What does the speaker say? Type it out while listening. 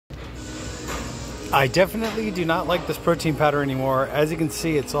I definitely do not like this protein powder anymore. As you can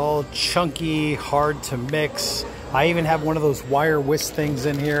see, it's all chunky, hard to mix. I even have one of those wire whisk things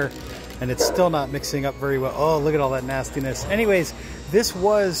in here, and it's still not mixing up very well. Oh, look at all that nastiness. Anyways, this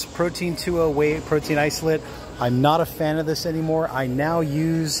was Protein2o whey protein isolate. I'm not a fan of this anymore. I now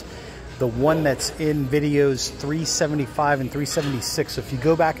use the one that's in videos 375 and 376. So if you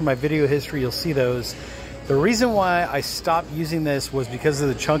go back in my video history, you'll see those. The reason why I stopped using this was because of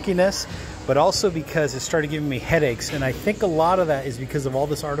the chunkiness, but also because it started giving me headaches. And I think a lot of that is because of all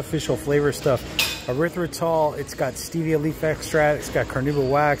this artificial flavor stuff. Erythritol, it's got stevia leaf extract, it's got carnauba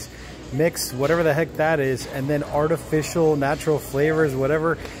wax, mix, whatever the heck that is, and then artificial natural flavors,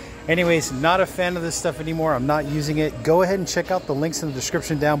 whatever. Anyways, not a fan of this stuff anymore. I'm not using it. Go ahead and check out the links in the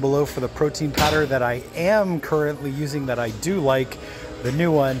description down below for the protein powder that I am currently using that I do like, the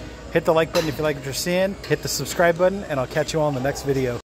new one. Hit the like button if you like what you're seeing. Hit the subscribe button, and I'll catch you all in the next video.